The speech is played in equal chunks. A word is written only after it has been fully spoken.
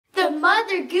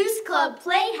Mother Goose Club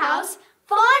Playhouse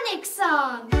Phonics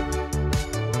song.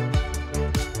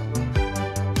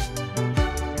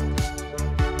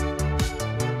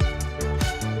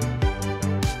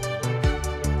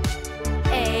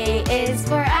 A is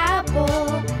for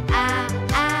apple,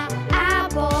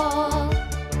 apple.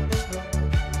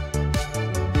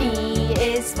 B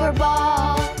is for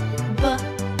ball,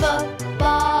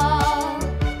 ball.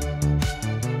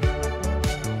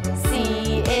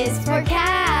 C is for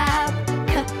cap,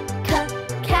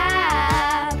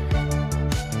 cap.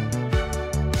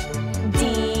 D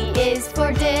is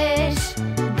for dish,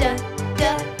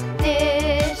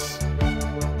 dish.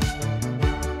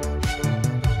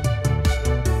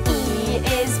 E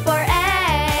is for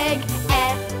egg,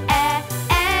 egg.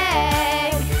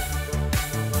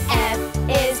 F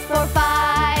is for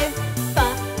five,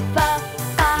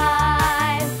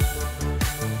 five.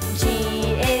 G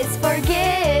is for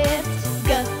gift,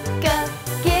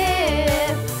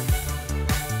 gift.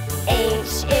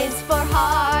 H is for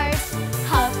heart,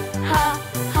 heart.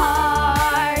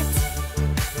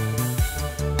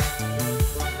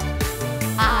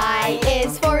 I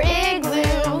is for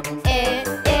igloo,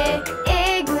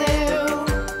 igloo.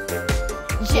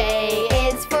 J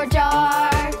is for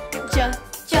jar, jar.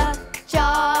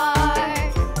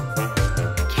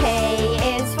 K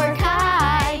is for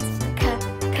kite,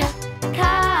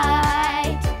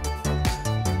 kite.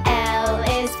 L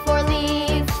is for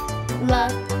leaf,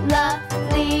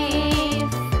 leaf.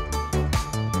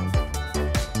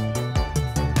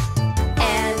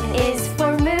 M is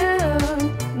for moon,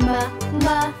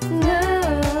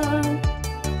 moon.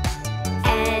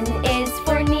 N is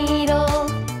for needle,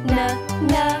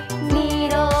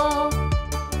 needle.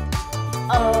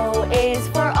 O is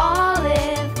for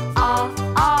olive,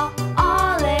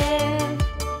 olive.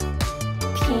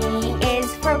 P is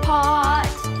for pot,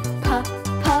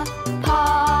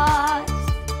 pot.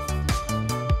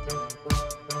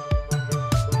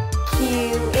 Q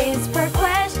is for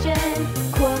question,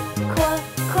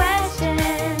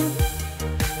 question.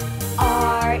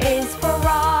 R is for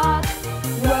rock,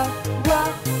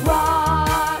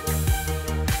 rock.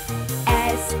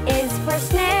 S is for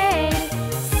snake,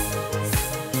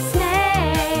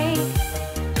 snake.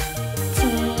 T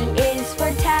is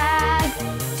for tag,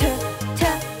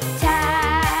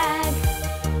 tag.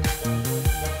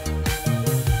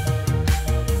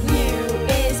 U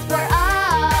is for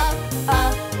up.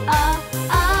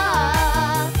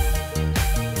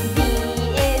 V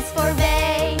is for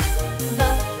vase,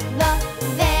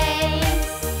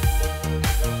 vase.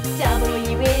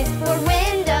 W is for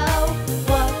window,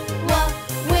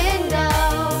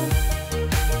 window.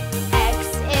 X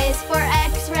is for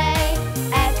X-ray,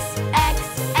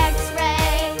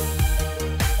 X-ray.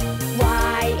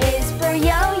 Y is for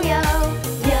yo-yo,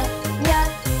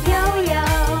 yo-yo.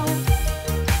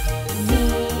 Z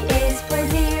is for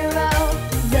zero,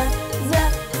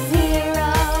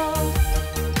 zero.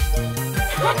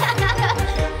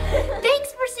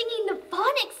 Thanks for singing the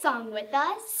Phonics song with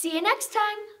us. See you next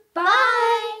time.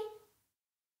 Bye!